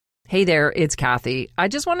Hey there, it's Kathy. I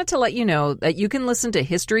just wanted to let you know that you can listen to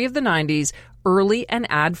History of the 90s early and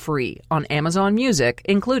ad-free on Amazon Music,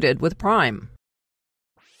 included with Prime.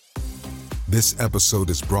 This episode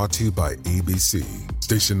is brought to you by ABC.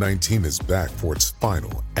 Station 19 is back for its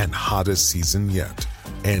final and hottest season yet.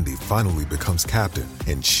 Andy finally becomes captain,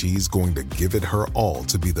 and she's going to give it her all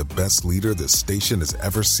to be the best leader the station has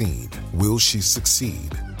ever seen. Will she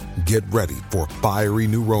succeed? Get ready for fiery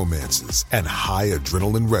new romances and high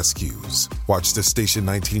adrenaline rescues. Watch the Station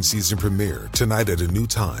 19 season premiere tonight at a new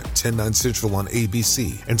time, 10/9 Central on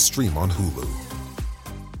ABC, and stream on Hulu.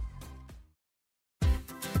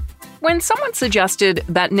 When someone suggested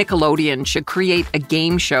that Nickelodeon should create a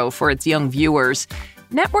game show for its young viewers,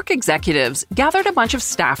 network executives gathered a bunch of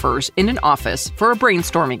staffers in an office for a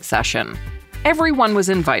brainstorming session. Everyone was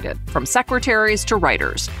invited, from secretaries to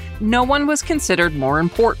writers. No one was considered more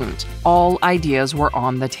important. All ideas were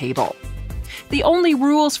on the table. The only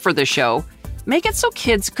rules for the show: make it so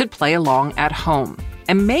kids could play along at home,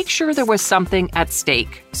 and make sure there was something at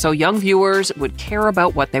stake so young viewers would care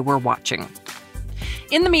about what they were watching.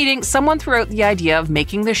 In the meeting, someone threw out the idea of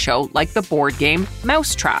making the show like the board game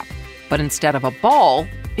Mousetrap, but instead of a ball,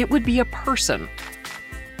 it would be a person.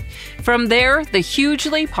 From there, the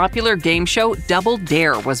hugely popular game show Double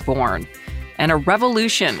Dare was born, and a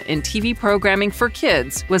revolution in TV programming for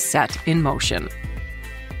kids was set in motion.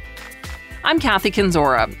 I'm Kathy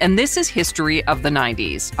Kinzora, and this is History of the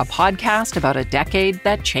 90s, a podcast about a decade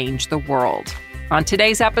that changed the world. On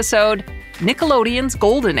today's episode, Nickelodeon's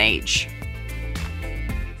Golden Age.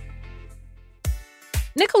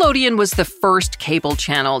 Nickelodeon was the first cable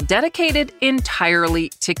channel dedicated entirely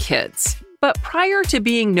to kids. But prior to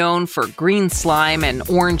being known for green slime and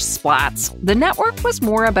orange splats, the network was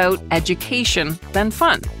more about education than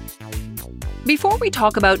fun. Before we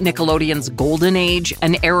talk about Nickelodeon's Golden Age,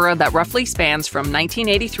 an era that roughly spans from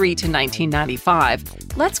 1983 to 1995,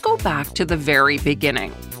 let's go back to the very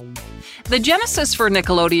beginning. The genesis for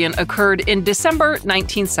Nickelodeon occurred in December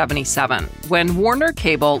 1977, when Warner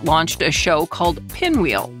Cable launched a show called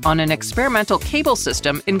Pinwheel on an experimental cable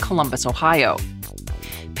system in Columbus, Ohio.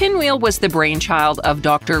 Pinwheel was the brainchild of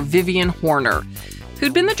Dr. Vivian Horner,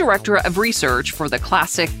 who'd been the director of research for the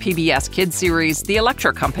classic PBS kids series The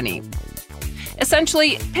Electric Company.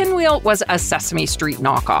 Essentially, Pinwheel was a Sesame Street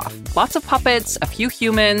knockoff. Lots of puppets, a few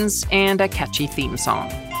humans, and a catchy theme song.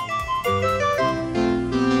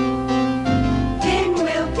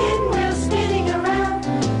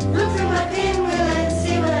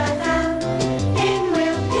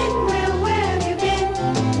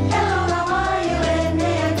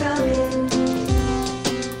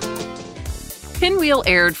 Pinwheel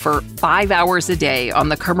aired for 5 hours a day on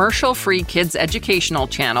the commercial-free Kids Educational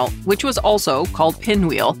Channel, which was also called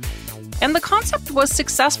Pinwheel. And the concept was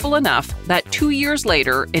successful enough that 2 years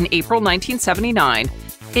later, in April 1979,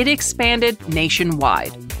 it expanded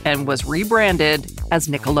nationwide and was rebranded as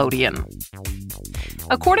Nickelodeon.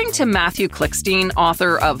 According to Matthew Klickstein,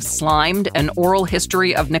 author of Slimed, An Oral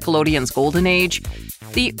History of Nickelodeon's Golden Age,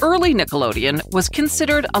 the early Nickelodeon was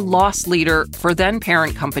considered a loss leader for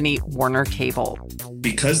then-parent company Warner Cable.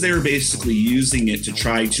 Because they were basically using it to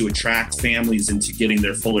try to attract families into getting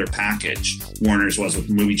their fuller package, Warner's was with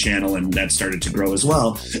Movie Channel, and that started to grow as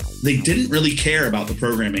well, they didn't really care about the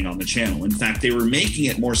programming on the channel. In fact, they were making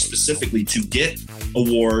it more specifically to get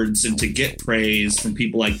awards and to get praise from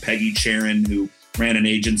people like Peggy Charon, who ran an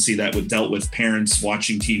agency that dealt with parents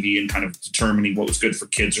watching TV and kind of determining what was good for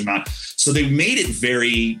kids or not. So they made it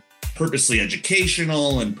very purposely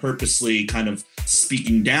educational and purposely kind of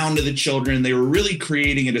speaking down to the children. They were really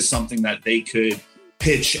creating it as something that they could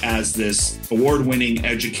pitch as this award-winning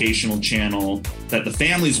educational channel that the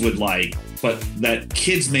families would like, but that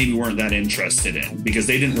kids maybe weren't that interested in because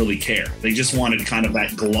they didn't really care. They just wanted kind of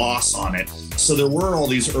that gloss on it. So there were all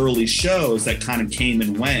these early shows that kind of came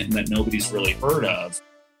and went and that nobody's really heard of.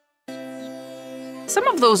 Some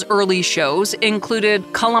of those early shows included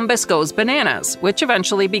Columbus Goes Bananas, which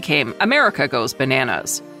eventually became America Goes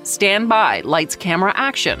Bananas. Stand By, Lights, Camera,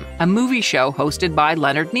 Action, a movie show hosted by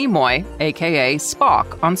Leonard Nimoy, aka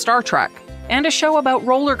Spock, on Star Trek, and a show about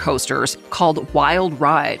roller coasters called Wild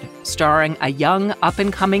Ride, starring a young,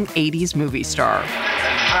 up-and-coming 80s movie star.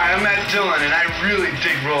 Hi, I'm Matt Dillon, and I really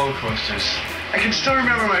dig roller coasters. I can still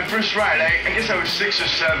remember my first ride. I guess I was 6 or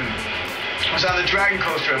 7. I was on the Dragon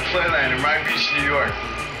Coaster at Playland in Rye Beach, New York.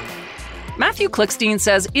 Matthew Klickstein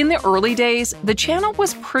says in the early days, the channel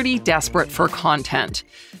was pretty desperate for content.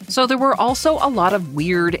 So there were also a lot of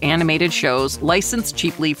weird animated shows licensed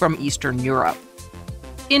cheaply from Eastern Europe.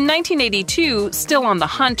 In 1982, still on the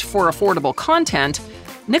hunt for affordable content,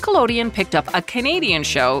 Nickelodeon picked up a Canadian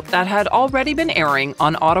show that had already been airing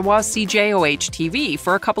on Ottawa's CJOH TV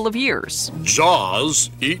for a couple of years.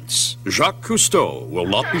 Jaws Eats Jacques Cousteau will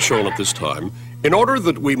not be shown at this time, in order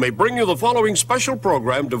that we may bring you the following special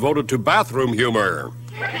program devoted to bathroom humor.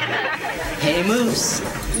 Hey, Moose.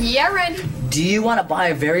 Yeah, Red. Do you want to buy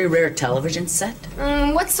a very rare television set?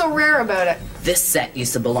 What's so rare about it? This set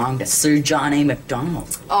used to belong to Sir John A.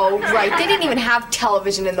 Macdonald. Oh, right. They didn't even have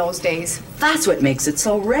television in those days. That's what makes it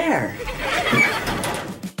so rare.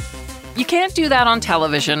 You Can't Do That on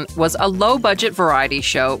Television was a low-budget variety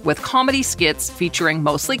show with comedy skits featuring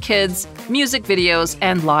mostly kids, music videos,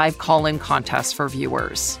 and live call-in contests for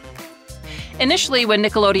viewers. Initially, when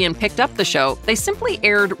Nickelodeon picked up the show, they simply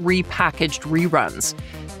aired repackaged reruns.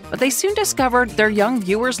 But they soon discovered their young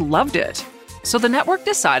viewers loved it. So the network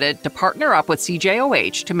decided to partner up with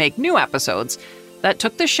CJOH to make new episodes that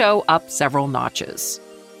took the show up several notches.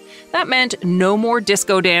 That meant no more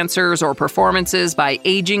disco dancers or performances by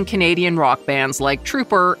aging Canadian rock bands like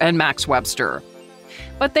Trooper and Max Webster.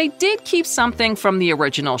 But they did keep something from the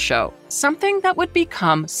original show, something that would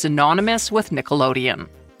become synonymous with Nickelodeon.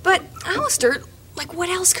 But, Alistair, what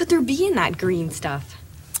else could there be in that green stuff?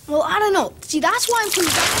 Well, I don't know. See, that's why I'm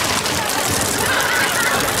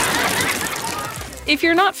If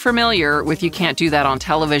you're not familiar with You Can't Do That on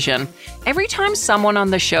Television, every time someone on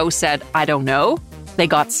the show said, "I don't know," they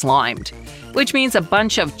got slimed, which means a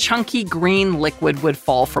bunch of chunky green liquid would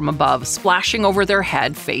fall from above, splashing over their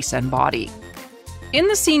head, face, and body. In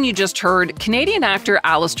the scene you just heard, Canadian actor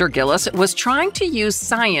Alistair Gillis was trying to use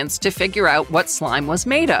science to figure out what slime was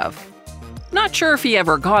made of. Not sure if he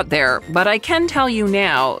ever got there, but I can tell you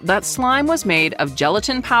now that slime was made of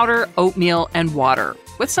gelatin powder, oatmeal, and water,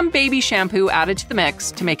 with some baby shampoo added to the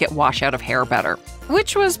mix to make it wash out of hair better,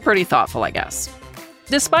 which was pretty thoughtful, I guess.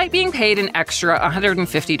 Despite being paid an extra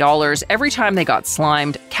 $150 every time they got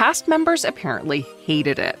slimed, cast members apparently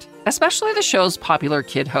hated it, especially the show's popular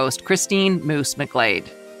kid host, Christine Moose McGlade.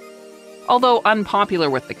 Although unpopular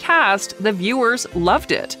with the cast, the viewers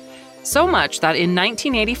loved it. So much that in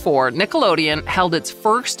 1984, Nickelodeon held its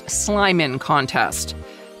first Slime-In contest.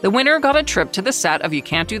 The winner got a trip to the set of You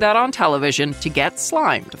Can't Do That on Television to get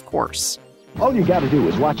slimed, of course. All you gotta do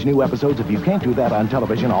is watch new episodes of You Can't Do That on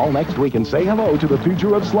Television all next week and say hello to the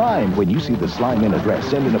future of slime. When you see the Slime-In address,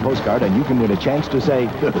 send in a postcard and you can win a chance to say,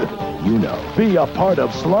 you know, be a part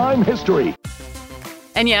of slime history.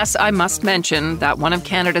 And yes, I must mention that one of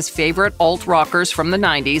Canada's favorite alt-rockers from the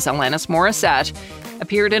 90s, Alanis Morissette,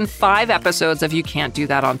 appeared in 5 episodes of You Can't Do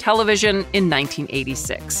That on Television in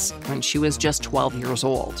 1986, when she was just 12 years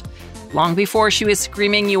old. Long before she was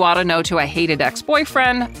screaming "you oughta know" to a hated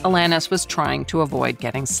ex-boyfriend, Alanis was trying to avoid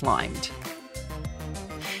getting slimed.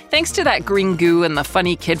 Thanks to that green goo and the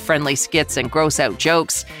funny kid-friendly skits and gross-out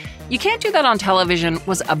jokes, You Can't Do That on Television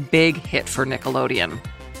was a big hit for Nickelodeon.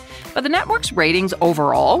 But the network's ratings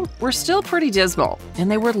overall were still pretty dismal, and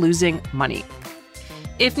they were losing money.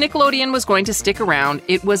 If Nickelodeon was going to stick around,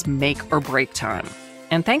 it was make or break time.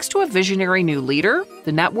 And thanks to a visionary new leader,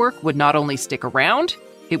 the network would not only stick around,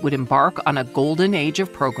 it would embark on a golden age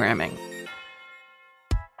of programming.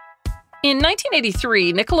 In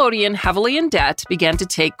 1983, Nickelodeon, heavily in debt, began to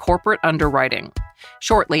take corporate underwriting.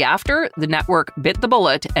 Shortly after, the network bit the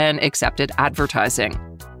bullet and accepted advertising.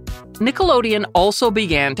 Nickelodeon also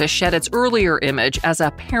began to shed its earlier image as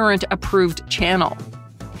a parent-approved channel.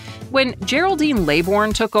 When Geraldine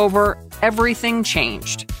Laybourne took over, everything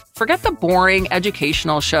changed. Forget the boring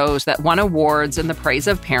educational shows that won awards and the praise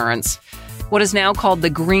of parents. What is now called the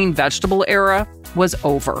green vegetable era was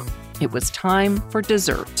over. It was time for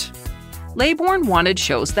dessert. Laybourne wanted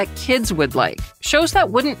shows that kids would like, shows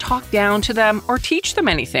that wouldn't talk down to them or teach them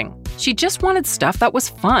anything. She just wanted stuff that was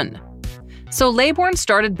fun. So Laybourne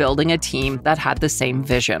started building a team that had the same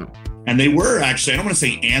vision. And they were actually, I don't want to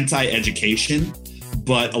say anti-education,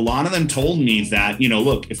 but a lot of them told me that,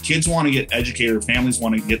 look, if kids want to get educated or families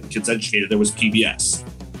want to get the kids educated, there was PBS.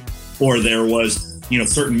 Or there was,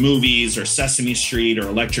 certain movies or Sesame Street or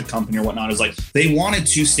Electric Company or whatnot. It was like they wanted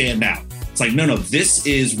to stand out. It's like, no, this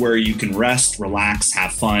is where you can rest, relax,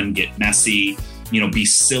 have fun, get messy, be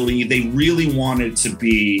silly. They really wanted to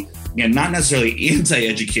be, again, not necessarily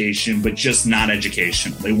anti-education, but just not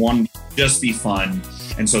educational. They wanted to just be fun.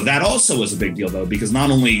 And so that also was a big deal, though, because not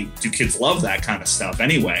only do kids love that kind of stuff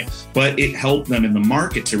anyway, but it helped them in the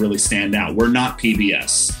market to really stand out. We're not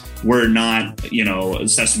PBS. We're not,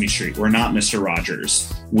 Sesame Street. We're not Mr.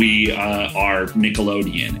 Rogers. We are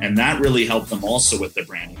Nickelodeon. And that really helped them also with the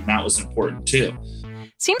branding. And that was important, too.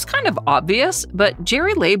 Seems kind of obvious, but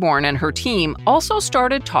Jerry Laybourne and her team also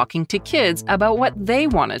started talking to kids about what they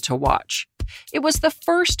wanted to watch. it was the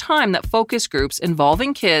first time that focus groups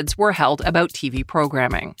involving kids were held about TV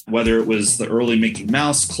programming. Whether it was the early Mickey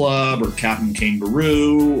Mouse Club or Captain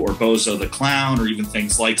Kangaroo or Bozo the Clown or even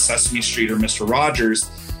things like Sesame Street or Mr. Rogers,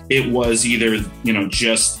 it was either,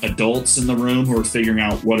 just adults in the room who are figuring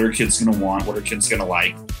out what are kids going to want, what are kids going to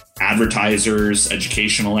like, advertisers,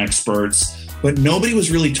 educational experts, but nobody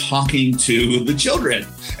was really talking to the children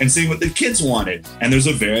and seeing what the kids wanted. And there's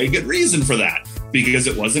a very good reason for that, because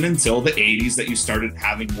it wasn't until the 80s that you started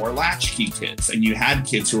having more latchkey kids, and you had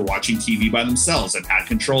kids who were watching TV by themselves and had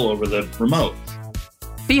control over the remote.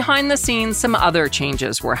 Behind the scenes, some other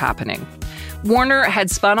changes were happening. Warner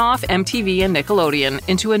had spun off MTV and Nickelodeon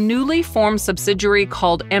into a newly formed subsidiary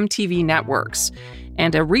called MTV Networks,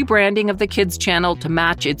 and a rebranding of the kids' channel to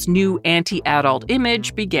match its new anti-adult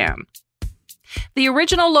image began. The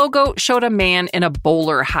original logo showed a man in a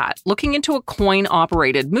bowler hat looking into a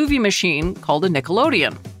coin-operated movie machine called a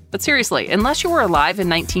Nickelodeon. But seriously, unless you were alive in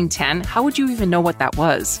 1910, how would you even know what that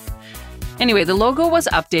was? Anyway, the logo was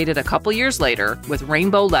updated a couple years later with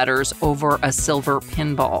rainbow letters over a silver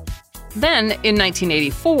pinball. Then, in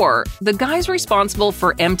 1984, the guys responsible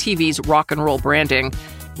for MTV's rock and roll branding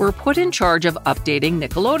were put in charge of updating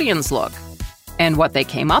Nickelodeon's look. And what they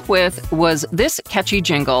came up with was this catchy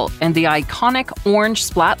jingle and the iconic orange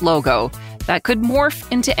splat logo that could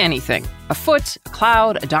morph into anything: a foot, a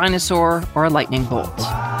cloud, a dinosaur, or a lightning bolt.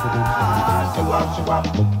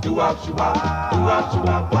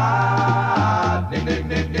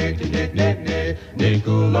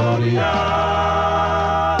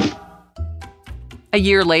 A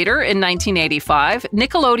year later, in 1985,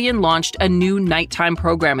 Nickelodeon launched a new nighttime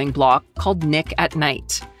programming block called Nick at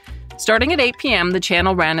Night. Starting at 8 p.m., the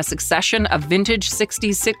channel ran a succession of vintage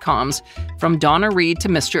 60s sitcoms from Donna Reed to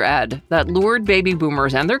Mr. Ed that lured baby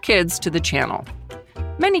boomers and their kids to the channel.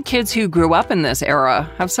 Many kids who grew up in this era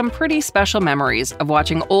have some pretty special memories of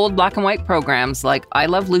watching old black and white programs like I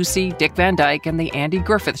Love Lucy, Dick Van Dyke, and The Andy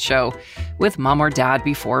Griffith Show with mom or dad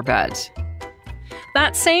before bed.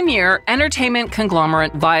 That same year, entertainment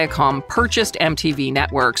conglomerate Viacom purchased MTV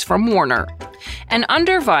Networks from Warner. And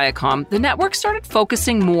under Viacom, the network started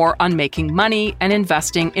focusing more on making money and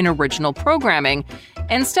investing in original programming,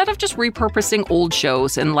 instead of just repurposing old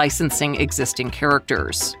shows and licensing existing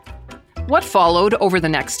characters. What followed over the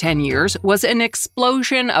next 10 years was an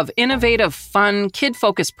explosion of innovative, fun,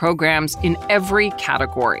 kid-focused programs in every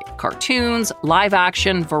category: cartoons, live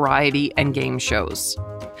action, variety, and game shows.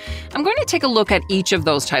 I'm going to take a look at each of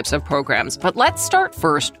those types of programs, but let's start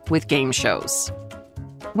first with game shows.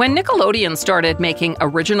 When Nickelodeon started making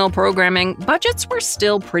original programming, budgets were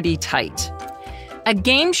still pretty tight. A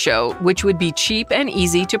game show, which would be cheap and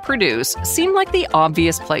easy to produce, seemed like the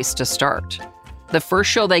obvious place to start. The first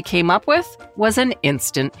show they came up with was an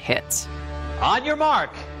instant hit. On your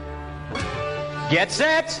mark. Get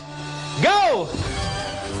set. Go!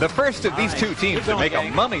 The first of these two teams to make a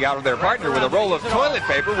mummy out of their partner with a roll of toilet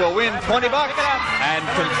paper will win $20 and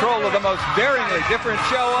control of the most daringly different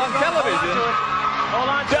show on television,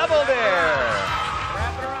 Double Dare.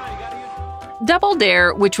 Double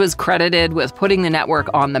Dare, which was credited with putting the network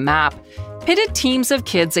on the map, pitted teams of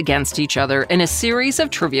kids against each other in a series of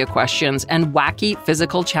trivia questions and wacky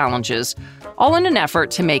physical challenges, all in an effort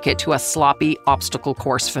to make it to a sloppy obstacle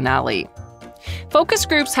course finale. Focus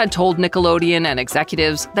groups had told Nickelodeon and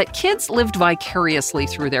executives that kids lived vicariously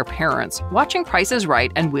through their parents, watching Price is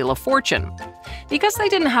Right and Wheel of Fortune, because they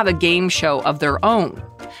didn't have a game show of their own.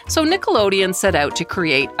 So Nickelodeon set out to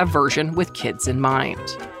create a version with kids in mind.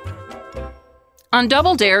 On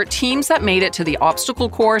Double Dare, teams that made it to the obstacle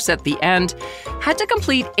course at the end had to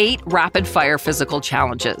complete 8 rapid-fire physical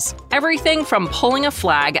challenges. Everything from pulling a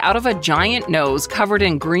flag out of a giant nose covered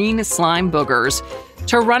in green slime boogers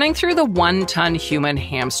to running through the 1-ton human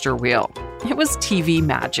hamster wheel. It was TV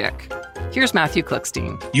magic. Here's Matthew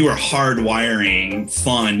Klickstein. You are hardwiring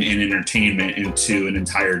fun and entertainment into an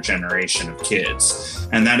entire generation of kids.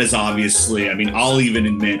 And that is obviously, I'll even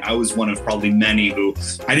admit I was one of probably many who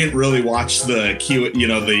I didn't really watch the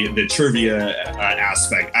trivia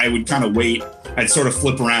aspect. I would kind of wait. I'd sort of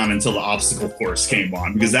flip around until the obstacle course came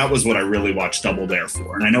on, because that was what I really watched Double Dare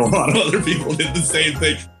for. And I know a lot of other people did the same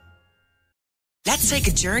thing. Let's take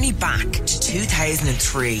a journey back to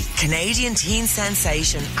 2003. Canadian teen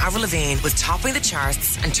sensation Avril Lavigne was topping the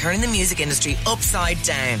charts and turning the music industry upside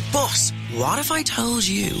down. But what if I told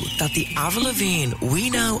you that the Avril Lavigne we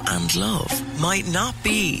know and love might not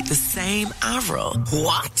be the same Avril?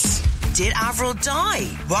 What? Did Avril die?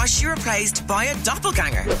 Was she replaced by a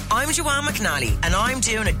doppelganger? I'm Joanne McNally, and I'm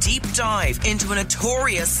doing a deep dive into a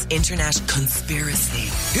notorious internet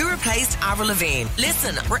conspiracy. Who replaced Avril Lavigne?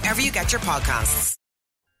 Listen wherever you get your podcasts.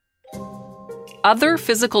 other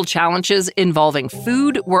physical challenges involving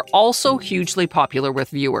food were also hugely popular with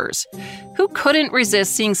viewers. Who couldn't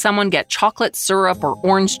resist seeing someone get chocolate syrup or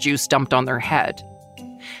orange juice dumped on their head?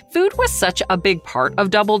 Food was such a big part of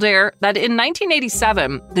Double Dare that in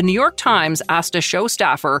 1987, the New York Times asked a show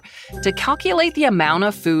staffer to calculate the amount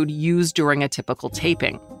of food used during a typical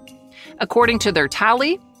taping. According to their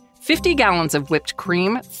tally, 50 gallons of whipped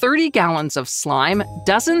cream, 30 gallons of slime,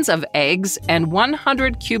 dozens of eggs, and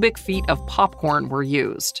 100 cubic feet of popcorn were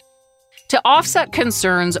used. To offset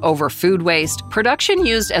concerns over food waste, production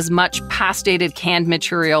used as much past-dated canned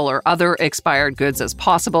material or other expired goods as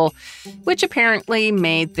possible, which apparently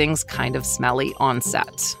made things kind of smelly on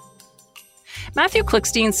set. Matthew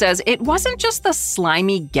Klickstein says it wasn't just the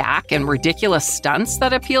slimy gack and ridiculous stunts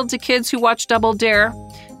that appealed to kids who watched Double Dare.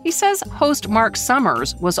 He says host Mark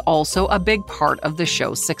Summers was also a big part of the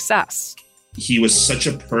show's success. He was such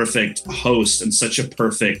a perfect host and such a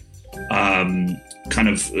perfect kind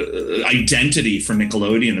of identity for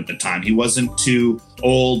Nickelodeon at the time. He wasn't too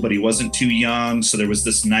old, but he wasn't too young. So there was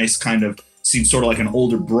this nice kind of, seemed sort of like an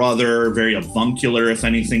older brother, very avuncular, if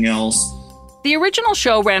anything else. The original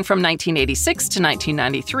show ran from 1986 to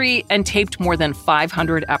 1993 and taped more than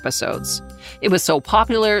 500 episodes. It was so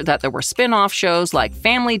popular that there were spin-off shows like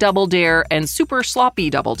Family Double Dare and Super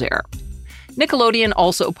Sloppy Double Dare. Nickelodeon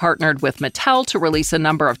also partnered with Mattel to release a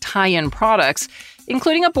number of tie-in products,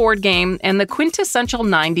 including a board game and the quintessential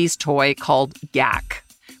 90s toy called Gak,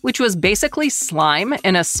 which was basically slime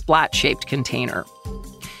in a splat-shaped container.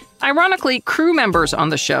 Ironically, crew members on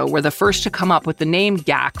the show were the first to come up with the name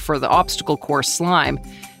Gak for the obstacle course slime,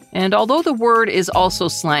 and although the word is also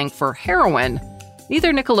slang for heroin,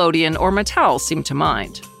 neither Nickelodeon or Mattel seemed to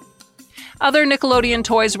mind. Other Nickelodeon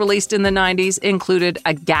toys released in the 90s included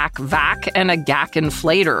a Gak Vac and a Gak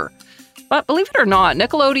Inflator. But believe it or not,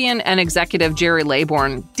 Nickelodeon and executive Jerry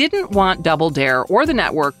Laybourne didn't want Double Dare or the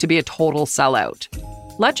network to be a total sellout.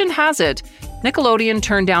 Legend has it, Nickelodeon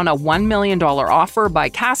turned down a $1 million offer by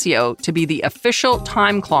Casio to be the official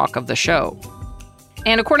time clock of the show.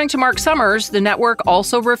 And according to Mark Summers, the network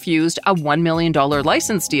also refused a $1 million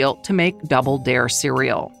license deal to make Double Dare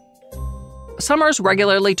cereal. Summers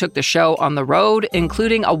regularly took the show on the road,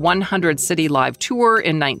 including a 100-city live tour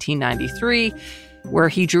in 1993, where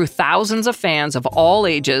he drew thousands of fans of all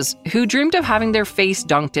ages who dreamed of having their face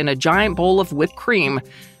dunked in a giant bowl of whipped cream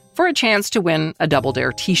for a chance to win a Double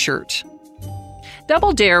Dare t-shirt.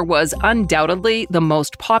 Double Dare was undoubtedly the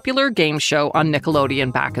most popular game show on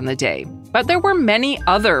Nickelodeon back in the day, but there were many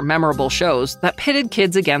other memorable shows that pitted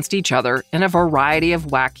kids against each other in a variety of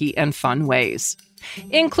wacky and fun ways,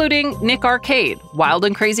 including Nick Arcade, Wild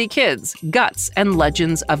and Crazy Kids, Guts, and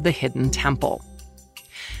Legends of the Hidden Temple.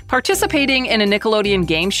 Participating in a Nickelodeon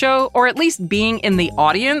game show, or at least being in the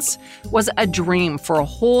audience, was a dream for a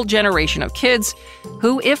whole generation of kids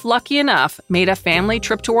who, if lucky enough, made a family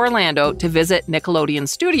trip to Orlando to visit Nickelodeon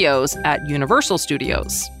Studios at Universal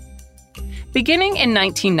Studios. Beginning in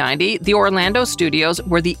 1990, the Orlando studios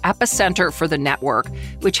were the epicenter for the network,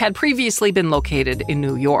 which had previously been located in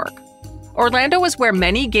New York. Orlando was where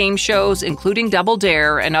many game shows, including Double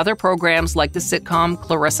Dare and other programs like the sitcom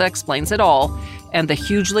Clarissa Explains It All and the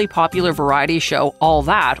hugely popular variety show All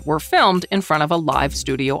That, were filmed in front of a live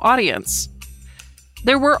studio audience.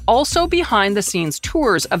 There were also behind-the-scenes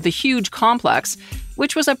tours of the huge complex,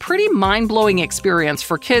 which was a pretty mind-blowing experience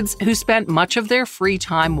for kids who spent much of their free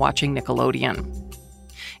time watching Nickelodeon.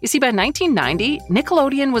 You see, by 1990,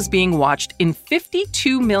 Nickelodeon was being watched in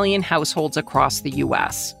 52 million households across the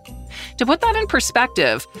U.S. To put that in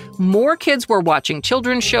perspective, more kids were watching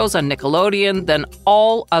children's shows on Nickelodeon than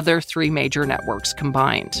all other three major networks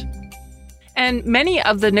combined. And many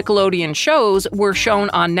of the Nickelodeon shows were shown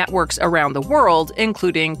on networks around the world,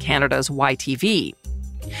 including Canada's YTV.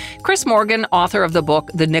 Chris Morgan, author of the book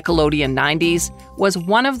The Nickelodeon 90s, was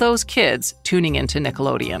one of those kids tuning into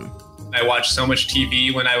Nickelodeon. I watched so much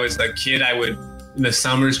TV when I was a kid. I would, in the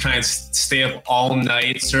summers, try and stay up all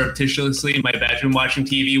night surreptitiously in my bedroom watching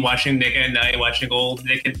TV, watching Nick at Night, watching old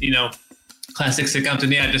Nick and, classic sitcoms. To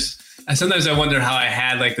me, sometimes I wonder how I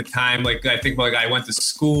had the time. I think I went to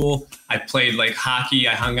school, I played hockey,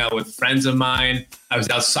 I hung out with friends of mine. I was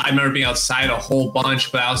outside. I remember being outside a whole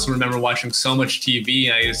bunch, but I also remember watching so much TV.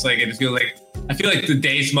 And I feel like the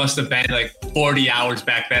days must have been 40 hours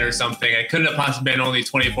back then or something. I couldn't have possibly been only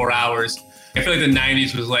 24 hours. I feel like the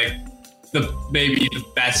 90s was maybe the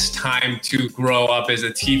best time to grow up as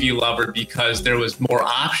a TV lover, because there was more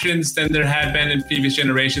options than there had been in previous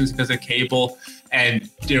generations because of cable. And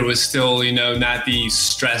there was still, not the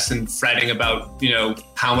stress and fretting about,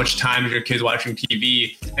 how much time your kids watching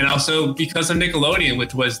TV. And also because of Nickelodeon,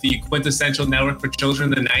 which was the quintessential network for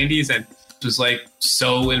children in the 90s. And was like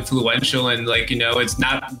so influential, and like, you know, it's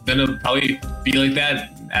not gonna probably be like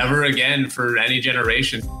that ever again for any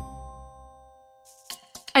generation.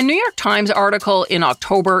 A New York Times article in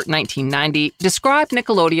October 1990 described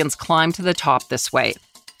Nickelodeon's climb to the top this way.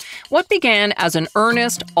 What began as an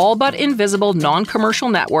earnest, all but invisible non-commercial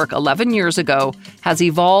network 11 years ago has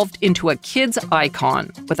evolved into a kids' icon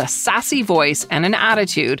with a sassy voice and an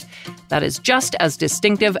attitude that is just as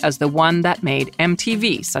distinctive as the one that made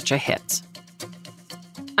MTV such a hit.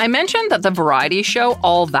 I mentioned that the variety show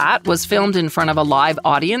All That was filmed in front of a live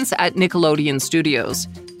audience at Nickelodeon Studios.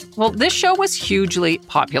 Well, this show was hugely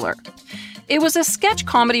popular. It was a sketch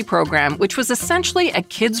comedy program which was essentially a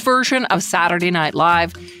kids' version of Saturday Night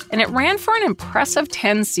Live, and it ran for an impressive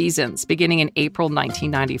 10 seasons, beginning in April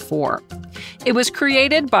 1994. It was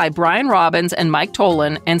created by Brian Robbins and Mike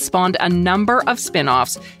Tollin and spawned a number of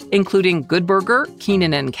spin-offs, including Good Burger,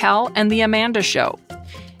 Keenan and Kel, and The Amanda Show.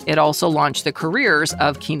 It also launched the careers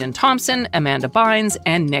of Kenan Thompson, Amanda Bynes,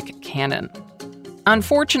 and Nick Cannon.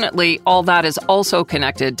 Unfortunately, All That is also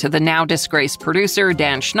connected to the now disgraced producer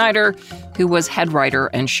Dan Schneider, who was head writer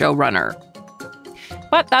and showrunner.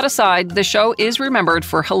 But that aside, the show is remembered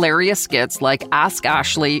for hilarious skits like Ask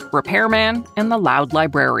Ashley, Repairman, and The Loud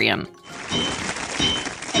Librarian.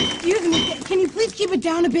 Excuse me, can you please keep it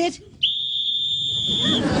down a bit?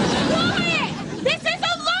 Quiet! This is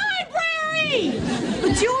a library!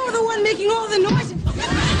 But you were the one making all the noise.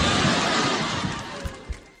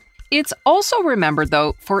 It's also remembered,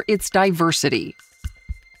 though, for its diversity.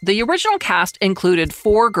 The original cast included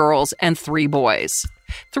 4 girls and 3 boys.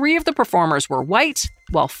 3 of the performers were white,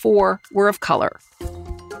 while 4 were of color.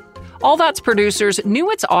 All That's producers knew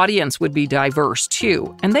its audience would be diverse,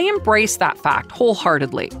 too, and they embraced that fact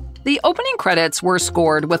wholeheartedly. The opening credits were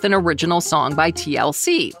scored with an original song by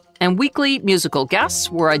TLC, and weekly musical guests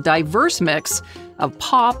were a diverse mix of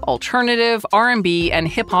pop, alternative, R&B, and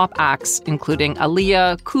hip-hop acts, including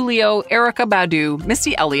Aaliyah, Coolio, Erykah Badu,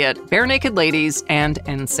 Missy Elliott, Bare Naked Ladies, and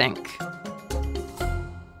NSYNC.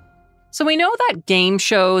 So we know that game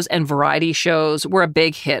shows and variety shows were a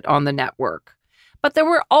big hit on the network. But there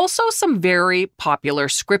were also some very popular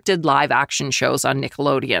scripted live-action shows on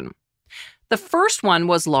Nickelodeon. The first one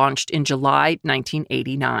was launched in July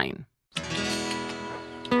 1989.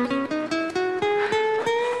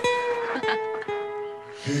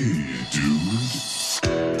 Hey, dude.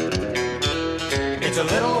 It's a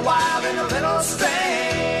little wild and a little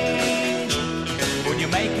strange when you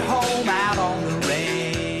make your home out on the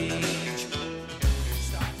range.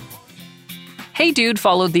 Hey Dude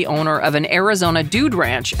followed the owner of an Arizona dude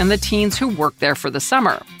ranch and the teens who worked there for the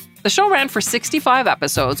summer. The show ran for 65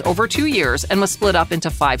 episodes over 2 years and was split up into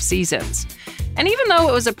 5 seasons. And even though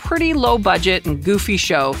it was a pretty low-budget and goofy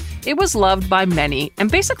show, it was loved by many and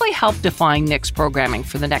basically helped define Nick's programming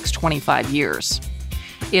for the next 25 years.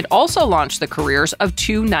 It also launched the careers of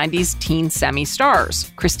 2 90s teen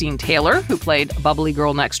semi-stars, Christine Taylor, who played bubbly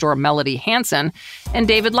girl next door Melody Hansen, and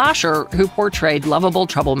David Lasher, who portrayed lovable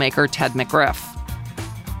troublemaker Ted McGriff.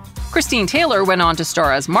 Christine Taylor went on to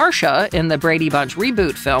star as Marcia in the Brady Bunch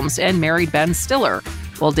reboot films and married Ben Stiller,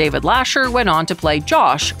 while David Lasher went on to play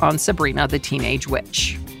Josh on Sabrina the Teenage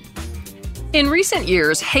Witch. In recent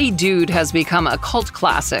years, Hey Dude has become a cult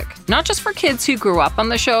classic, not just for kids who grew up on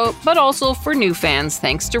the show, but also for new fans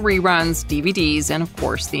thanks to reruns, DVDs, and of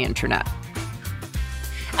course the internet.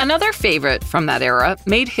 Another favorite from that era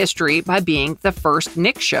made history by being the first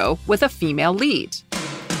Nick show with a female lead.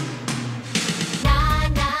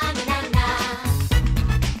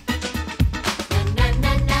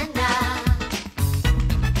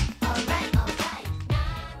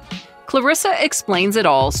 Clarissa Explains It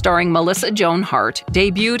All, starring Melissa Joan Hart,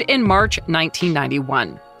 debuted in March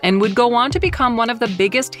 1991 and would go on to become one of the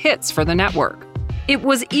biggest hits for the network. It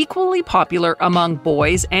was equally popular among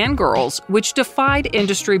boys and girls, which defied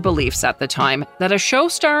industry beliefs at the time that a show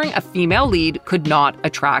starring a female lead could not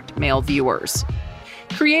attract male viewers.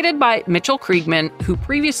 Created by Mitchell Kriegman, who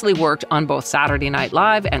previously worked on both Saturday Night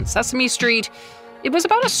Live and Sesame Street, it was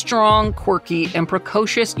about a strong, quirky, and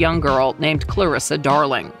precocious young girl named Clarissa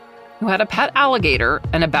Darling, who had a pet alligator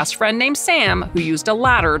and a best friend named Sam who used a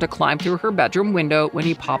ladder to climb through her bedroom window when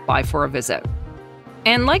he popped by for a visit.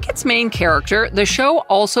 And like its main character, the show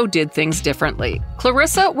also did things differently.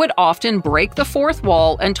 Clarissa would often break the fourth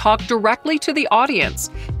wall and talk directly to the audience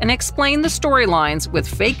and explain the storylines with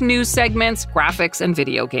fake news segments, graphics, and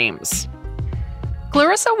video games.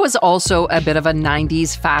 Clarissa was also a bit of a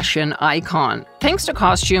 90s fashion icon, thanks to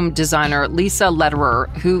costume designer Lisa Lederer,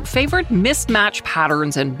 who favored mismatched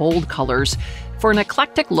patterns and bold colors for an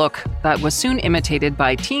eclectic look that was soon imitated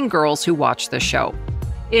by teen girls who watched the show.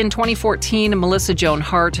 In 2014, Melissa Joan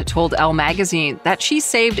Hart told Elle magazine that she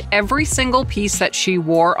saved every single piece that she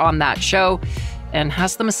wore on that show and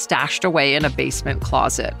has them stashed away in a basement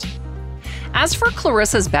closet. As for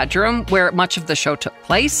Clarissa's bedroom, where much of the show took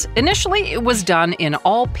place, initially it was done in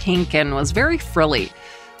all pink and was very frilly.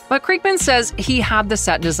 But Kriegman says he had the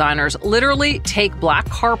set designers literally take black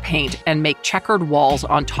car paint and make checkered walls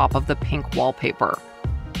on top of the pink wallpaper.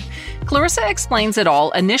 Clarissa Explains It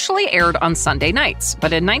All initially aired on Sunday nights,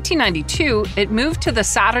 but in 1992, it moved to the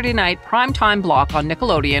Saturday night primetime block on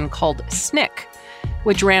Nickelodeon called Snick,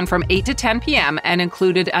 which ran from 8 to 10 p.m. and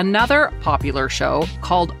included another popular show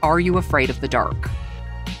called Are You Afraid of the Dark?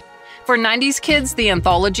 For 90s kids, the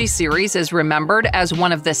anthology series is remembered as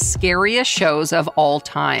one of the scariest shows of all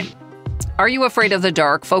time. Are You Afraid of the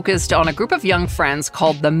Dark focused on a group of young friends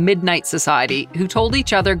called the Midnight Society who told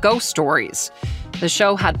each other ghost stories. The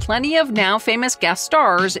show had plenty of now famous guest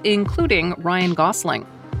stars, including Ryan Gosling.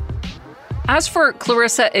 As for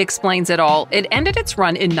Clarissa Explains It All, it ended its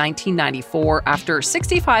run in 1994 after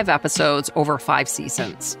 65 episodes over 5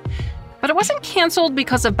 seasons. But it wasn't canceled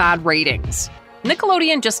because of bad ratings.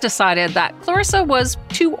 Nickelodeon just decided that Clarissa was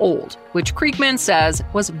too old, which Kriegman says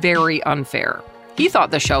was very unfair. He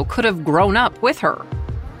thought the show could have grown up with her.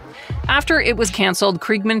 After it was canceled,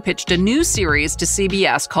 Kriegman pitched a new series to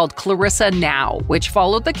CBS called Clarissa Now, which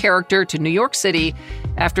followed the character to New York City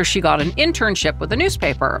after she got an internship with a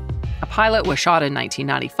newspaper. A pilot was shot in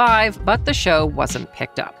 1995, but the show wasn't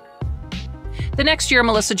picked up. The next year,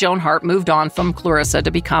 Melissa Joan Hart moved on from Clarissa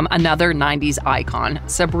to become another 90s icon,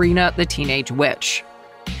 Sabrina the Teenage Witch.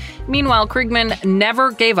 Meanwhile, Kriegman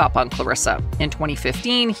never gave up on Clarissa. In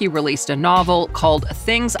 2015, he released a novel called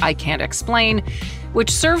Things I Can't Explain,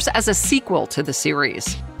 which serves as a sequel to the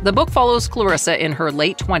series. The book follows Clarissa in her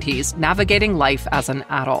late 20s, navigating life as an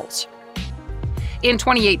adult. In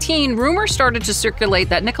 2018, rumors started to circulate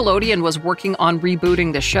that Nickelodeon was working on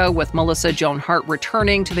rebooting the show with Melissa Joan Hart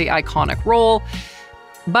returning to the iconic role.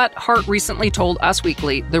 But Hart recently told Us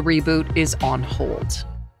Weekly the reboot is on hold.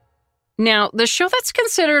 Now, the show that's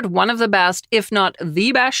considered one of the best, if not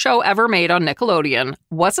the best show ever made on Nickelodeon,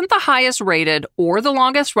 wasn't the highest rated or the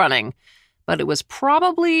longest running, but it was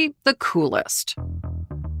probably the coolest.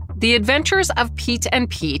 The Adventures of Pete and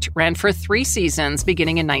Pete ran for 3 seasons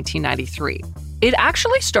beginning in 1993. It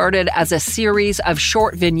actually started as a series of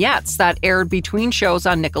short vignettes that aired between shows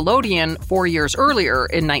on Nickelodeon 4 years earlier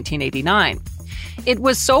in 1989. It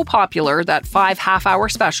was so popular that 5 half-hour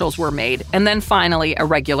specials were made, and then finally a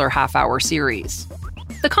regular half-hour series.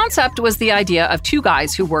 The concept was the idea of 2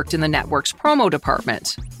 guys who worked in the network's promo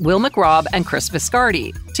department, Will McRobb and Chris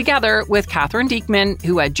Viscardi. Together with Catherine Diekman,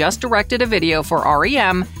 who had just directed a video for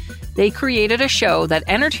REM, they created a show that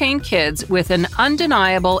entertained kids with an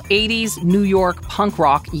undeniable 80s New York punk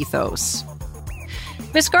rock ethos.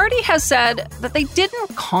 Viscardi has said that they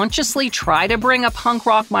didn't consciously try to bring a punk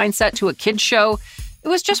rock mindset to a kids' show. It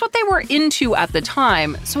was just what they were into at the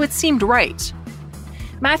time, so it seemed right.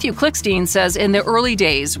 Matthew Klickstein says in the early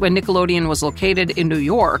days when Nickelodeon was located in New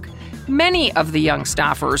York, many of the young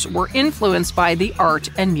staffers were influenced by the art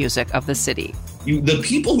and music of the city. The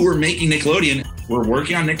people who were making Nickelodeon were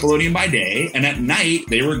working on Nickelodeon by day, and at night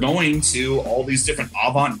they were going to all these different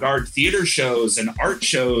avant-garde theater shows and art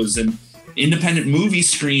shows and independent movie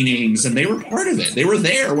screenings, and they were part of it. They were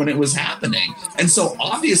there when it was happening. And so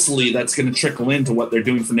obviously that's going to trickle into what they're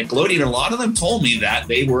doing for Nickelodeon. A lot of them told me that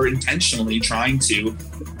they were intentionally trying to,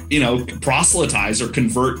 proselytize or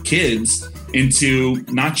convert kids into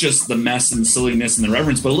not just the mess and silliness and the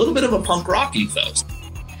reverence, but a little bit of a punk rock ethos.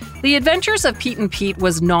 The Adventures of Pete and Pete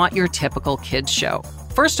was not your typical kids show.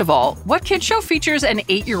 First of all, what kids show features an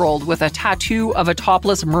 8-year-old with a tattoo of a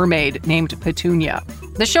topless mermaid named Petunia?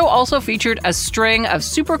 The show also featured a string of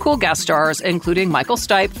super cool guest stars, including Michael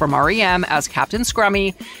Stipe from REM as Captain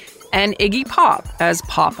Scrummy and Iggy Pop as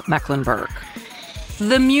Pop Mecklenburg.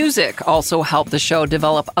 The music also helped the show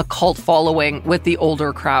develop a cult following with the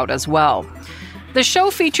older crowd as well. The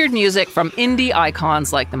show featured music from indie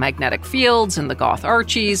icons like the Magnetic Fields and the Goth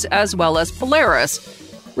Archies, as well as Polaris,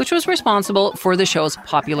 which was responsible for the show's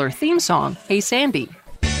popular theme song, Hey Sandy.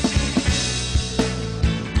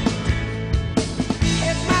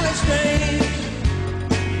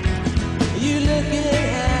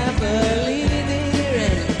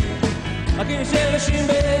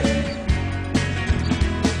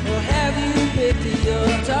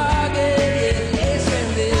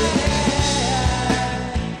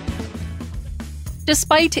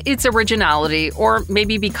 Despite its originality, or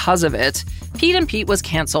maybe because of it, Pete and Pete was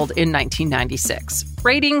canceled in 1996.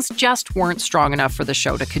 Ratings just weren't strong enough for the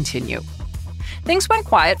show to continue. Things went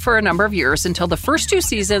quiet for a number of years until the first 2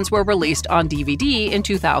 seasons were released on DVD in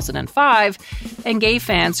 2005 and gave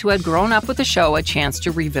fans who had grown up with the show a chance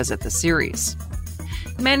to revisit the series.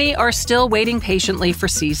 Many are still waiting patiently for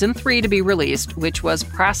Season 3 to be released, which was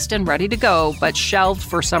pressed and ready to go, but shelved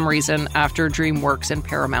for some reason after DreamWorks and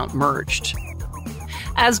Paramount merged.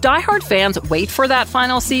 As diehard fans wait for that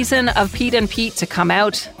final season of Pete and Pete to come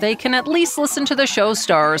out, they can at least listen to the show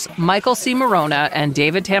stars Michael C. Morona and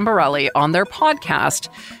David Tamborelli on their podcast,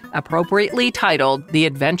 appropriately titled The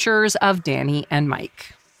Adventures of Danny and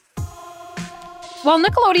Mike. While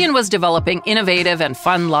Nickelodeon was developing innovative and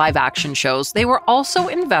fun live-action shows, they were also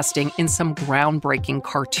investing in some groundbreaking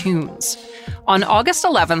cartoons. On August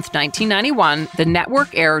 11th, 1991, the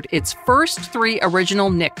network aired its first 3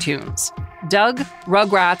 original Nicktoons: Doug,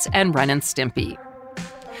 Rugrats, and Ren and Stimpy.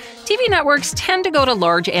 TV networks tend to go to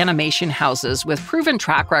large animation houses with proven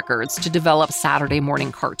track records to develop Saturday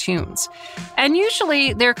morning cartoons. And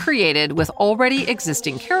usually they're created with already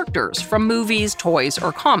existing characters from movies, toys,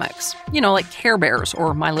 or comics. Like Care Bears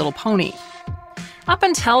or My Little Pony. Up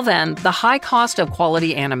until then, the high cost of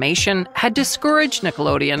quality animation had discouraged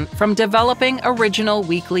Nickelodeon from developing original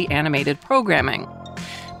weekly animated programming.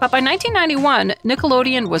 But by 1991,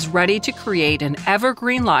 Nickelodeon was ready to create an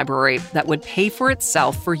evergreen library that would pay for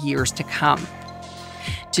itself for years to come.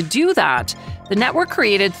 To do that, the network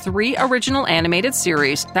created 3 original animated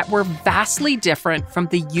series that were vastly different from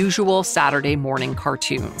the usual Saturday morning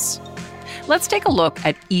cartoons. Let's take a look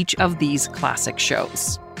at each of these classic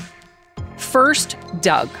shows. First,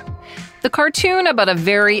 Doug. The cartoon about a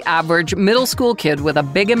very average middle school kid with a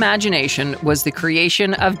big imagination was the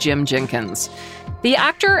creation of Jim Jenkins. The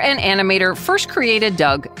actor and animator first created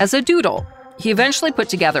Doug as a doodle. He eventually put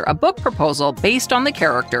together a book proposal based on the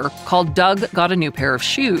character called Doug Got a New Pair of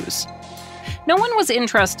Shoes. No one was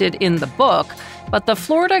interested in the book, but the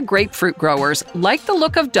Florida grapefruit growers liked the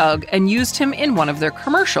look of Doug and used him in one of their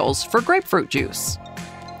commercials for grapefruit juice.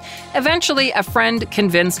 Eventually, a friend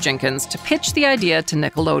convinced Jenkins to pitch the idea to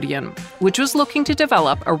Nickelodeon, which was looking to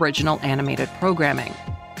develop original animated programming.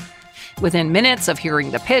 Within minutes of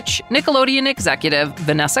hearing the pitch, Nickelodeon executive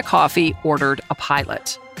Vanessa Coffey ordered a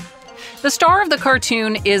pilot. The star of the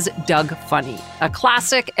cartoon is Doug Funny, a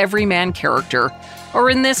classic everyman character,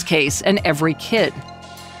 or in this case, an every kid.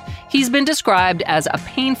 He's been described as a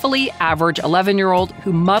painfully average 11-year-old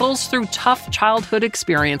who muddles through tough childhood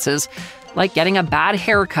experiences like getting a bad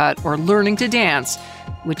haircut or learning to dance,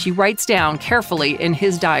 which he writes down carefully in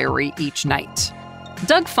his diary each night.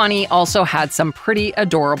 Doug Funny also had some pretty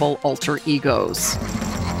adorable alter egos.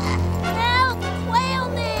 Help! Whale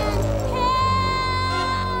man!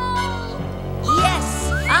 Help! Yes,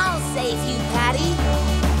 I'll save you, Patty.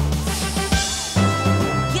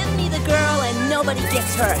 Give me the girl and nobody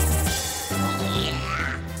gets hurt.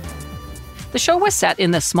 The show was set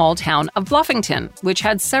in the small town of Bluffington, which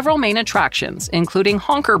had several main attractions, including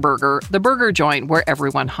Honker Burger, the burger joint where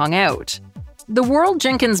everyone hung out. The world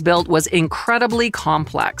Jenkins built was incredibly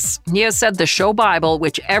complex. He has said the show Bible,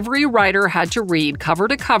 which every writer had to read cover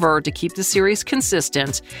to cover to keep the series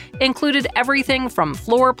consistent, included everything from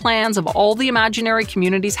floor plans of all the imaginary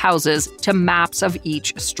community's houses to maps of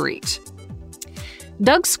each street.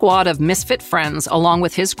 Doug's squad of misfit friends, along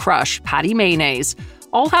with his crush, Patty Mayonnaise,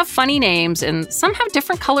 all have funny names and some have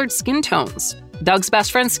different colored skin tones. Doug's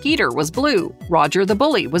best friend Skeeter was blue, Roger the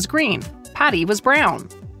Bully was green, Patty was brown.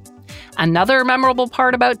 Another memorable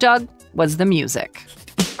part about Doug was the music.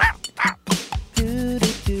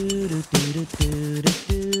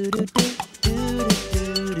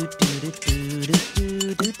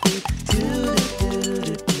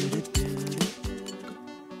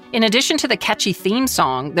 In addition to the catchy theme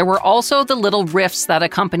song, there were also the little riffs that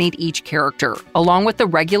accompanied each character, along with the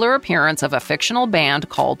regular appearance of a fictional band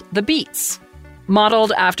called The Beats.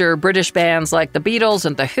 Modeled after British bands like the Beatles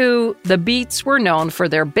and The Who, the Beats were known for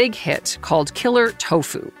their big hit called Killer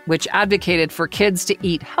Tofu, which advocated for kids to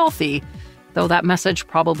eat healthy, though that message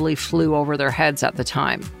probably flew over their heads at the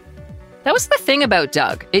time. That was the thing about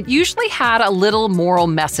Doug. It usually had a little moral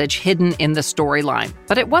message hidden in the storyline,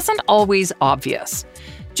 but it wasn't always obvious.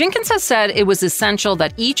 Jenkins has said it was essential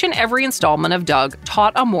that each and every installment of Doug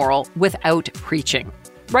taught a moral without preaching.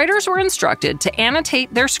 Writers were instructed to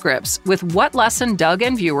annotate their scripts with what lesson Doug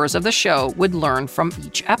and viewers of the show would learn from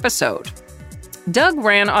each episode. Doug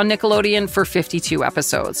ran on Nickelodeon for 52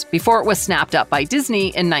 episodes before it was snapped up by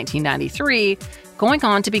Disney in 1993, going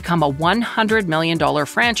on to become a $100 million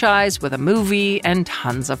franchise with a movie and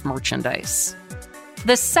tons of merchandise.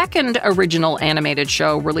 The second original animated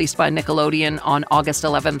show released by Nickelodeon on August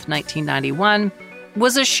 11, 1991,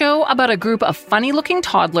 was a show about a group of funny-looking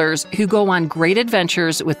toddlers who go on great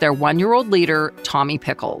adventures with their 1-year-old leader, Tommy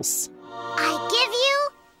Pickles. I give you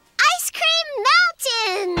Ice Cream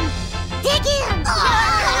Mountain! Dig in!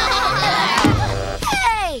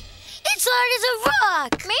 Hey! It's hard as a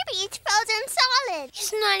rock! Maybe it's frozen solid.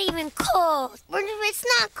 It's not even cold. What if it's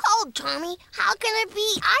not cold, Tommy? How can it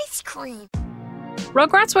be ice cream?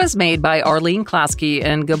 Rugrats was made by Arlene Klasky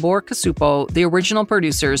and Gabor Kasupo, the original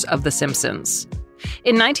producers of The Simpsons.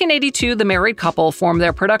 In 1982, the married couple formed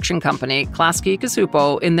their production company,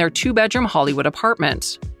 Klasky-Kasupo, in their 2-bedroom Hollywood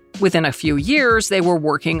apartment. Within a few years, they were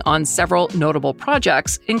working on several notable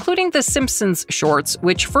projects, including The Simpsons shorts,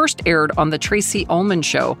 which first aired on The Tracy Ullman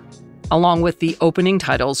Show, along with the opening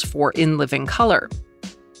titles for In Living Color.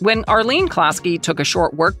 When Arlene Klasky took a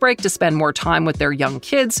short work break to spend more time with their young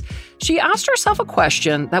kids, she asked herself a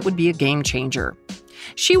question that would be a game changer.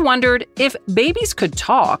 She wondered, if babies could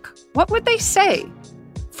talk, what would they say?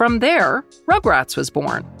 From there, Rugrats was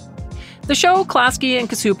born. The show Klasky and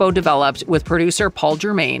Kasupo developed with producer Paul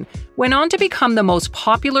Germain went on to become the most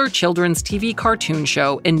popular children's TV cartoon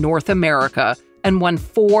show in North America and won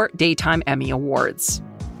 4 Daytime Emmy Awards.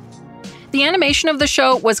 The animation of the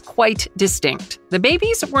show was quite distinct. The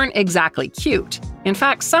babies weren't exactly cute. In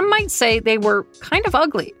fact, some might say they were kind of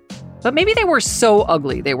ugly. But maybe they were so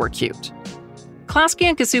ugly they were cute. Klasky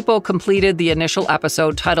and Kasupo completed the initial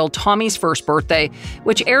episode titled Tommy's First Birthday,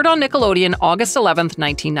 which aired on Nickelodeon August 11,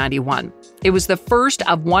 1991. It was the first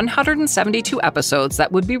of 172 episodes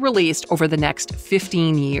that would be released over the next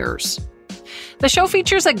 15 years. The show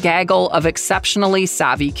features a gaggle of exceptionally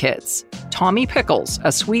savvy kids. Tommy Pickles,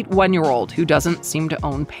 a sweet 1-year-old who doesn't seem to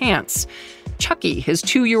own pants. Chucky, his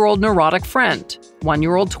 2-year-old neurotic friend.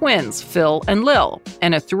 1-year-old twins, Phil and Lil,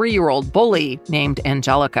 and a 3-year-old bully named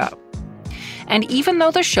Angelica. And even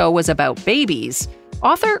though the show was about babies,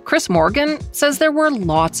 author Chris Morgan says there were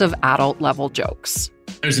lots of adult-level jokes.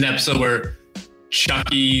 There's an episode where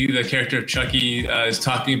Chucky, the character of Chucky, is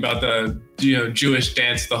talking about the Jewish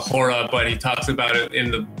dance, the Hora, but he talks about it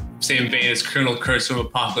in the same vein as Colonel Kurtz from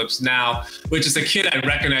Apocalypse Now, which is a kid I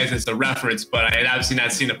recognize as a reference, but I had obviously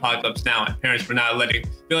not seen Apocalypse Now. My parents were not they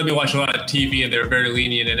let me watch a lot of TV, and they were very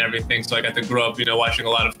lenient and everything, so I got to grow up, watching a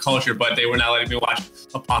lot of culture, but they were not letting me watch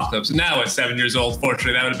Apocalypse Now at 7 years old.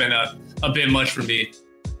 Fortunately, that would have been a bit much for me.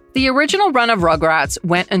 The original run of Rugrats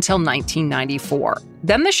went until 1994.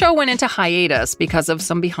 Then the show went into hiatus because of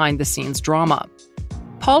some behind-the-scenes drama.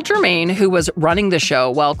 Paul Germain, who was running the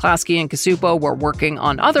show while Klasky and Kasupo were working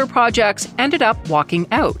on other projects, ended up walking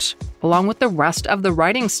out, along with the rest of the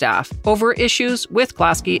writing staff, over issues with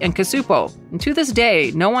Klasky and Kasupo. And to this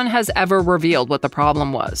day, no one has ever revealed what the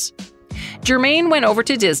problem was. Germain went over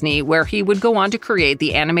to Disney, where he would go on to create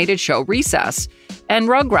the animated show Recess, and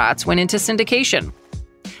Rugrats went into syndication.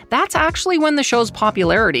 That's actually when the show's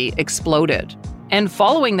popularity exploded. And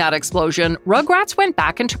following that explosion, Rugrats went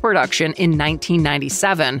back into production in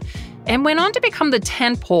 1997 and went on to become the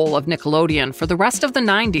tentpole of Nickelodeon for the rest of the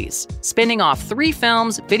 90s, spinning off 3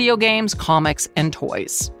 films, video games, comics, and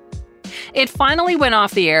toys. It finally went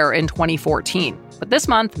off the air in 2014, but this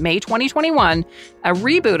month, May 2021, a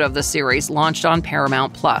reboot of the series launched on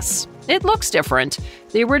Paramount+. It looks different.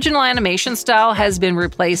 The original animation style has been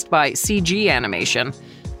replaced by CG animation,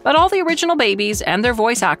 but all the original babies and their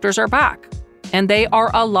voice actors are back. And they are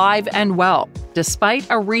alive and well, despite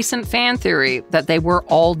a recent fan theory that they were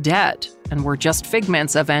all dead and were just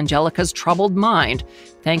figments of Angelica's troubled mind,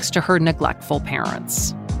 thanks to her neglectful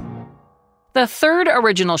parents. The third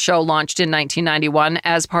original show launched in 1991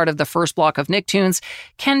 as part of the first block of Nicktoons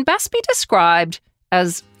can best be described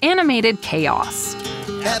as animated chaos.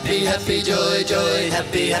 Happy, happy, joy, joy,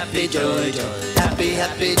 happy, happy, joy, joy. Happy,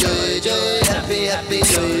 happy, joy, joy, happy, happy,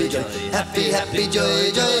 joy, joy. Happy, happy,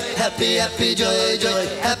 joy, joy, happy, happy, joy, joy.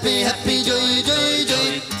 Happy, happy, joy, joy,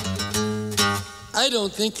 joy. I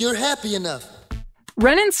don't think you're happy enough.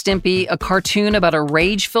 Ren and Stimpy, a cartoon about a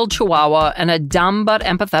rage-filled chihuahua and a dumb but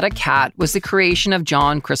empathetic cat, was the creation of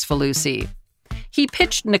John Kricfalusi. He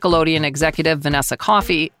pitched Nickelodeon executive Vanessa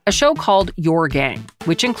Coffey a show called Your Gang,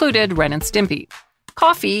 which included Ren and Stimpy.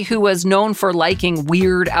 Coffey, who was known for liking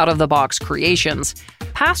weird, out-of-the-box creations,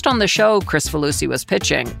 passed on the show Kricfalusi was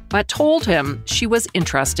pitching, but told him she was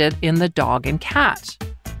interested in the dog and cat.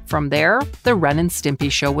 From there, the Ren and Stimpy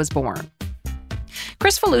show was born.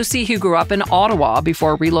 Kricfalusi, who grew up in Ottawa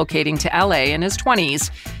before relocating to LA in his 20s,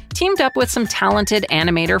 teamed up with some talented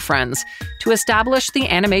animator friends to establish the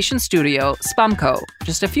animation studio Spumco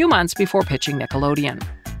just a few months before pitching Nickelodeon.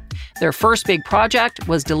 Their first big project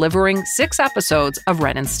was delivering 6 episodes of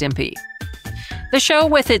Ren and Stimpy. The show,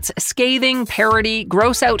 with its scathing parody,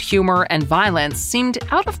 gross-out humor, and violence, seemed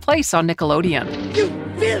out of place on Nickelodeon. You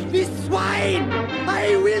filthy swine!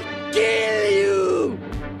 I will kill you!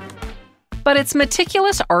 But its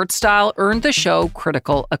meticulous art style earned the show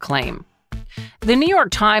critical acclaim. The New York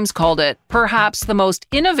Times called it perhaps the most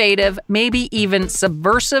innovative, maybe even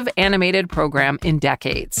subversive animated program in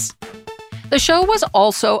decades. The show was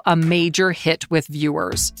also a major hit with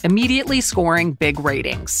viewers, immediately scoring big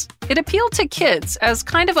ratings. It appealed to kids as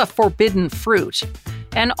kind of a forbidden fruit,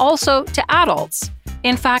 and also to adults.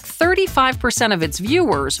 In fact, 35% of its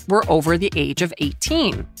viewers were over the age of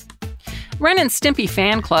 18. Ren and Stimpy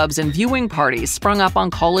fan clubs and viewing parties sprung up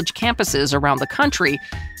on college campuses around the country,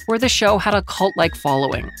 where the show had a cult-like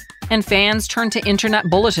following, and fans turned to internet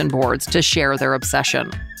bulletin boards to share their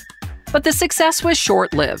obsession. But the success was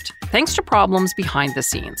short-lived, thanks to problems behind the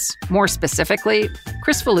scenes. More specifically,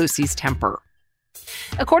 Chris Falusi's temper.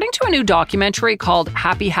 According to a new documentary called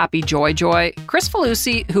Happy Happy Joy Joy, Chris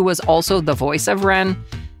Falusi, who was also the voice of Ren,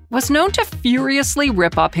 was known to furiously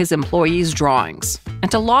rip up his employees' drawings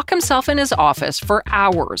and to lock himself in his office for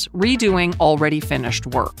hours redoing already finished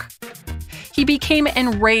work. He became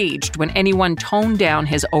enraged when anyone toned down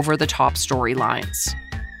his over-the-top storylines.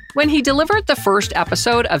 When he delivered the first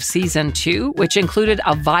episode of Season 2, which included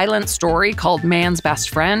a violent story called Man's Best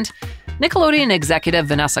Friend, Nickelodeon executive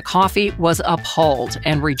Vanessa Coffey was appalled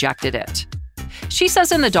and rejected it. She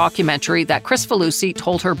says in the documentary that Chris Falusi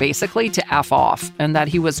told her basically to F off and that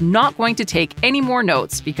he was not going to take any more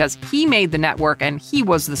notes because he made the network and he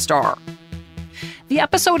was the star. The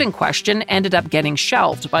episode in question ended up getting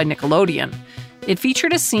shelved by Nickelodeon. It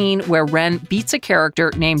featured a scene where Ren beats a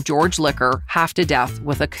character named George Liquor half to death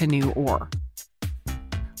with a canoe oar.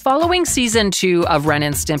 Following Season 2 of Ren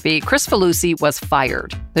and Stimpy, Chris Falusi was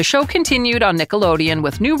fired. The show continued on Nickelodeon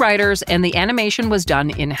with new writers and the animation was done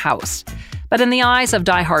in-house. But in the eyes of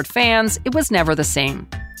diehard fans, it was never the same.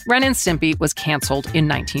 Ren and Stimpy was canceled in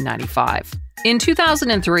 1995. In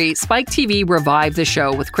 2003, Spike TV revived the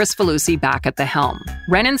show with Chris Falusi back at the helm.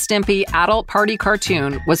 Ren and Stimpy Adult Party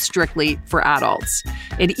Cartoon was strictly for adults.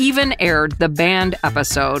 It even aired the banned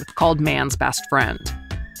episode called Man's Best Friend.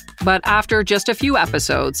 But after just a few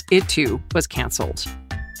episodes, it too was canceled.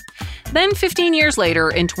 Then 15 years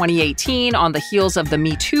later, in 2018, on the heels of the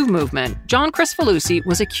Me Too movement, John Chris Falusi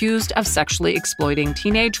was accused of sexually exploiting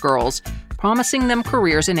teenage girls, promising them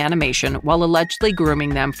careers in animation while allegedly grooming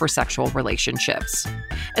them for sexual relationships.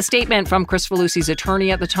 A statement from Chris Falusi's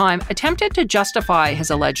attorney at the time attempted to justify his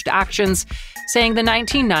alleged actions, saying the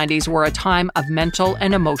 1990s were a time of mental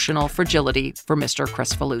and emotional fragility for Mr.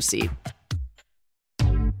 Chris Falusi.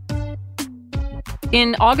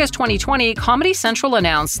 In August 2020, Comedy Central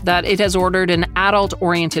announced that it has ordered an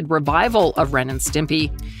adult-oriented revival of Ren and Stimpy,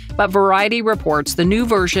 but Variety reports the new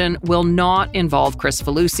version will not involve Chris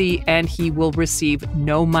Falusi and he will receive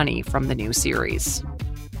no money from the new series.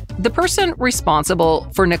 The person responsible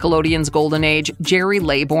for Nickelodeon's golden age, Jerry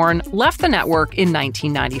Laybourne, left the network in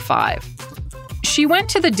 1995. She went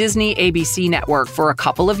to the Disney ABC network for a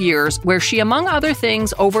couple of years, where she, among other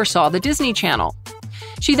things, oversaw the Disney Channel.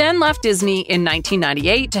 She then left Disney in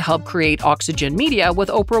 1998 to help create Oxygen Media with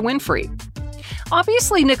Oprah Winfrey.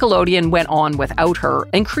 Obviously, Nickelodeon went on without her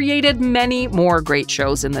and created many more great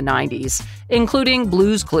shows in the 90s, including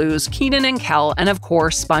Blue's Clues, Kenan and Kel, and of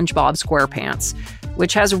course, SpongeBob SquarePants,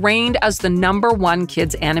 which has reigned as the #1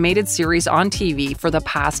 kids animated series on TV for the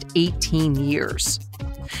past 18 years.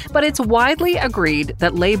 But it's widely agreed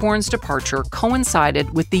that Laybourne's departure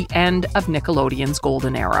coincided with the end of Nickelodeon's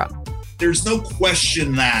golden era. There's no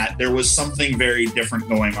question that there was something very different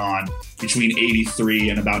going on between 83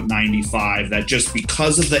 and about 95, that just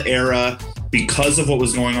because of the era, because of what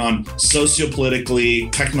was going on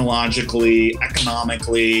sociopolitically, technologically,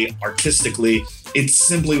 economically, artistically, it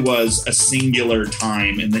simply was a singular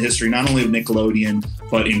time in the history, not only of Nickelodeon,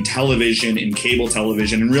 but in television, in cable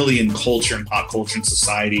television, and really in culture and pop culture and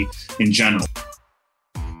society in general.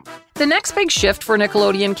 The next big shift for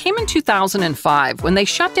Nickelodeon came in 2005 when they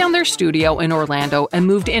shut down their studio in Orlando and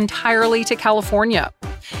moved entirely to California.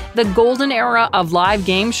 The golden era of live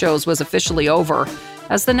game shows was officially over,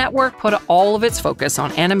 as the network put all of its focus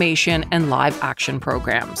on animation and live action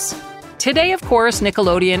programs. Today, of course,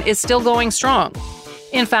 Nickelodeon is still going strong.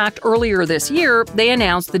 In fact, earlier this year, they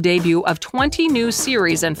announced the debut of 20 new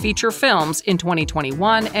series and feature films in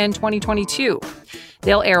 2021 and 2022.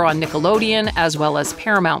 They'll air on Nickelodeon as well as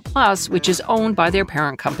Paramount Plus, which is owned by their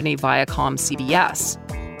parent company Viacom CBS.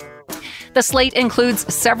 The slate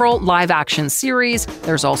includes several live-action series.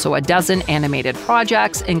 There's also a dozen animated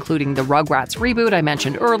projects, including the Rugrats reboot I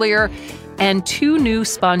mentioned earlier, and 2 new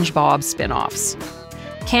SpongeBob spin-offs.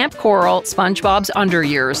 Camp Coral, SpongeBob's Under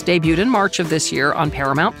Years, debuted in March of this year on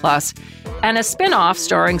Paramount+, and a spin-off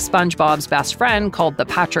starring SpongeBob's best friend called The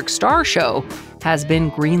Patrick Star Show has been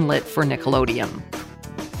greenlit for Nickelodeon.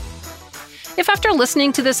 If after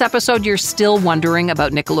listening to this episode you're still wondering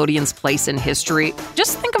about Nickelodeon's place in history,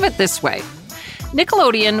 just think of it this way.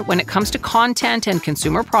 Nickelodeon, when it comes to content and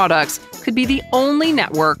consumer products, could be the only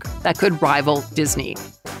network that could rival Disney.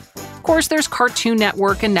 Of course, there's Cartoon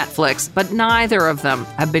Network and Netflix, but neither of them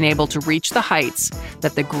have been able to reach the heights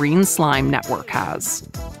that the Green Slime Network has.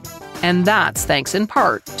 And that's thanks in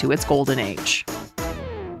part to its golden age.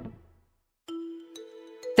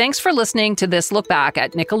 Thanks for listening to this look back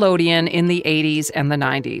at Nickelodeon in the 80s and the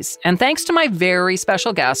 90s. And thanks to my very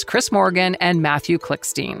special guests, Chris Morgan and Matthew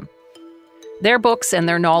Klickstein. Their books and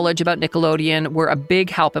their knowledge about Nickelodeon were a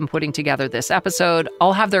big help in putting together this episode.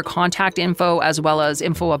 I'll have their contact info as well as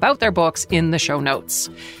info about their books in the show notes.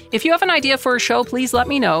 If you have an idea for a show, please let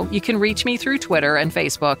me know. You can reach me through Twitter and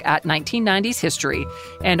Facebook at 1990s History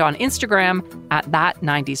and on Instagram at That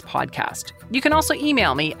 90s Podcast. You can also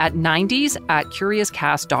email me at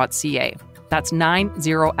 90s@curiouscast.ca. That's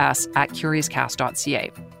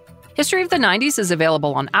 90s@curiouscast.ca. History of the 90s is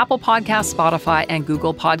available on Apple Podcasts, Spotify, and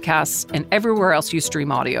Google Podcasts, and everywhere else you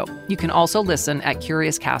stream audio. You can also listen at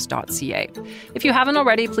curiouscast.ca. If you haven't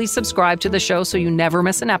already, please subscribe to the show so you never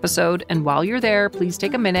miss an episode, and while you're there, please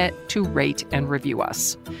take a minute to rate and review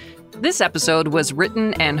us. This episode was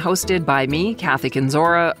written and hosted by me, Kathy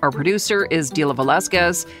Kinzora. Our producer is Dila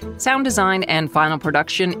Velasquez. Sound design and final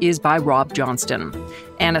production is by Rob Johnston.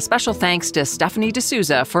 And a special thanks to Stephanie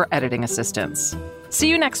D'Souza for editing assistance. See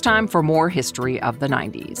you next time for more History of the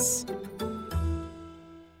 90s.